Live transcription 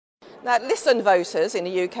Now listen, voters in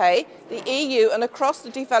the UK, the EU and across the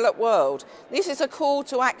developed world. This is a call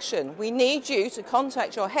to action. We need you to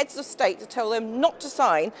contact your heads of state to tell them not to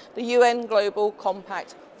sign the UN Global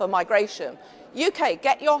Compact for Migration. UK,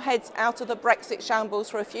 get your heads out of the Brexit shambles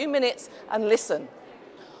for a few minutes and listen.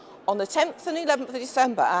 On the 10th and 11th of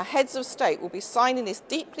December, our heads of state will be signing this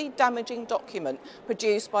deeply damaging document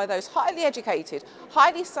produced by those highly educated,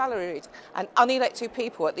 highly salaried and unelected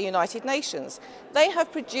people at the United Nations. They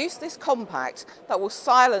have produced this compact that will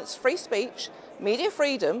silence free speech, media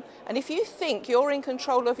freedom, and if you think you're in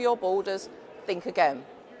control of your borders, think again.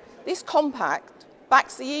 This compact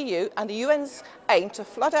backs the EU and the UN's aim to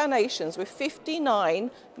flood our nations with 59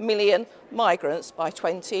 million migrants by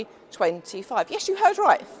 2025. Yes, you heard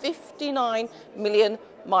right, 59 million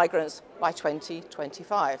migrants by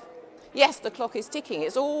 2025. Yes, the clock is ticking.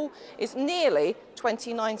 It's nearly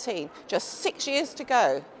 2019, just 6 years to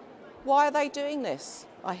go. Why are they doing this,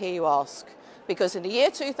 I hear you ask? Because in the year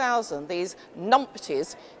 2000, these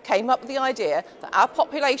numpties came up with the idea that our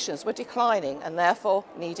populations were declining and therefore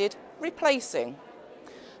needed replacing.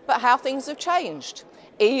 But how things have changed.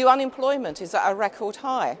 EU unemployment is at a record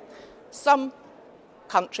high. Some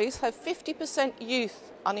countries have 50%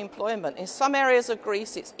 youth unemployment. In some areas of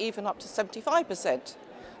Greece, it's even up to 75%.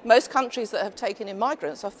 Most countries that have taken in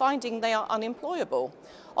migrants are finding they are unemployable.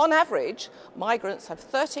 On average, migrants have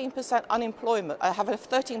 13% unemployment, have a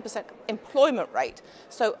 13% employment rate,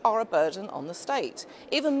 so are a burden on the state.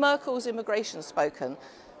 Even Merkel's immigration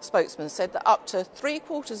spokesman said that up to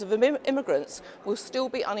 3/4 of immigrants will still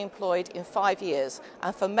be unemployed in 5 years,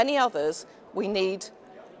 and for many others, we need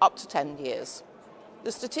up to 10 years.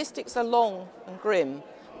 The statistics are long and grim.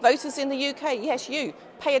 Voters in the UK, yes, you,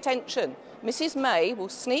 pay attention. Mrs May will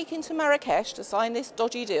sneak into Marrakesh to sign this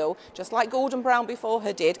dodgy deal, just like Gordon Brown before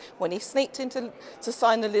her did when he sneaked in to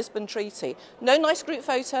sign the Lisbon Treaty. No nice group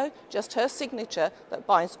photo, just her signature that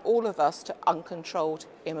binds all of us to uncontrolled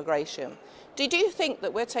immigration. Did you think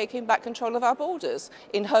that we're taking back control of our borders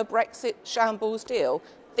in her Brexit shambles deal?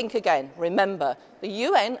 Think again. Remember, the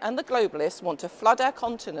UN and the globalists want to flood our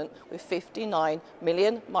continent with 59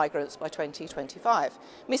 million migrants by 2025.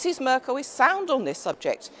 Mrs Merkel is sound on this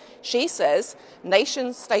subject. She says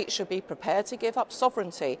nation states should be prepared to give up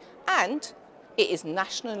sovereignty and it is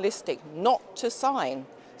nationalistic not to sign.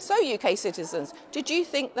 So UK citizens, did you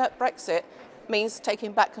think that Brexit means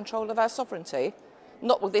taking back control of our sovereignty?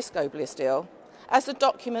 Not with this globalist deal. As the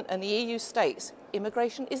document and the EU states,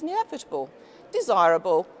 immigration is inevitable,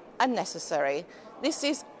 desirable and necessary. This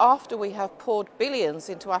is after we have poured billions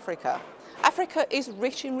into Africa. Africa is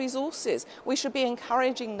rich in resources. We should be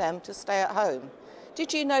encouraging them to stay at home.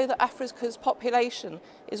 Did you know that Africa's population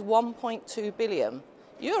is 1.2 billion?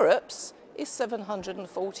 Europe's is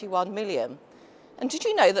 741 million. And did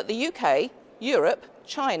you know that the UK, Europe,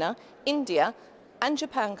 China, India and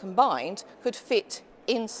Japan combined could fit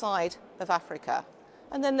inside of Africa?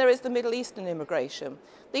 And then there is the Middle Eastern immigration.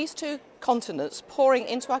 These two continents pouring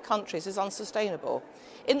into our countries is unsustainable.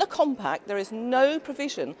 In the compact, there is no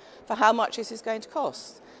provision for how much this is going to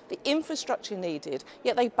cost. The infrastructure needed,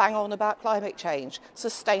 yet they bang on about climate change,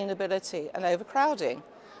 sustainability and overcrowding.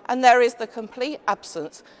 And there is the complete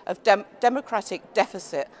absence of democratic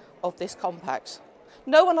deficit of this compact.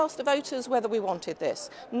 No one asked the voters whether we wanted this.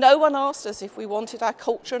 No one asked us if we wanted our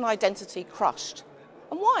culture and identity crushed.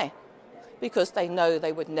 And why? Because they know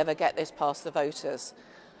they would never get this past the voters.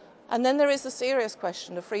 And then there is the serious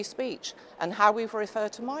question of free speech and how we refer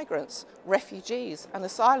to migrants, refugees and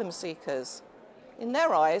asylum seekers. In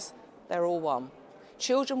their eyes, they're all one.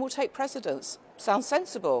 Children will take precedence. Sounds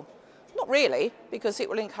sensible. Not really, because it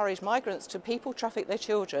will encourage migrants to people traffic their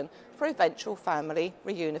children for eventual family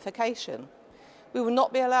reunification. We will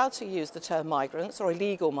not be allowed to use the term migrants or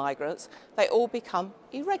illegal migrants. They all become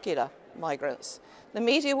irregular migrants. The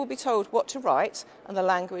media will be told what to write and the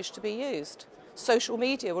language to be used. Social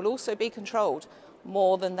media will also be controlled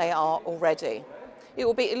more than they are already. It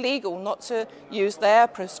will be illegal not to use their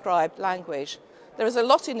prescribed language. There is a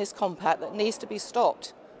lot in this compact that needs to be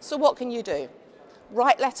stopped. So what can you do?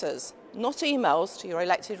 Write letters, not emails, to your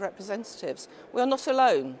elected representatives. We are not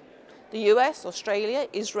alone. The US, Australia,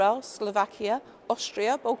 Israel, Slovakia,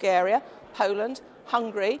 Austria, Bulgaria, Poland,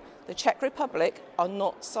 Hungary, the Czech Republic are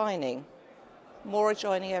not signing. More are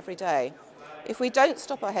joining every day. If we don't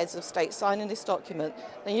stop our heads of state signing this document,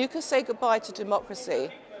 then you can say goodbye to democracy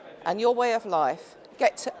and your way of life.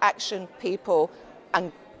 Get to action, people,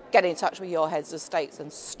 and get in touch with your heads of states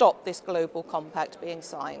and stop this global compact being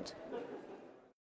signed.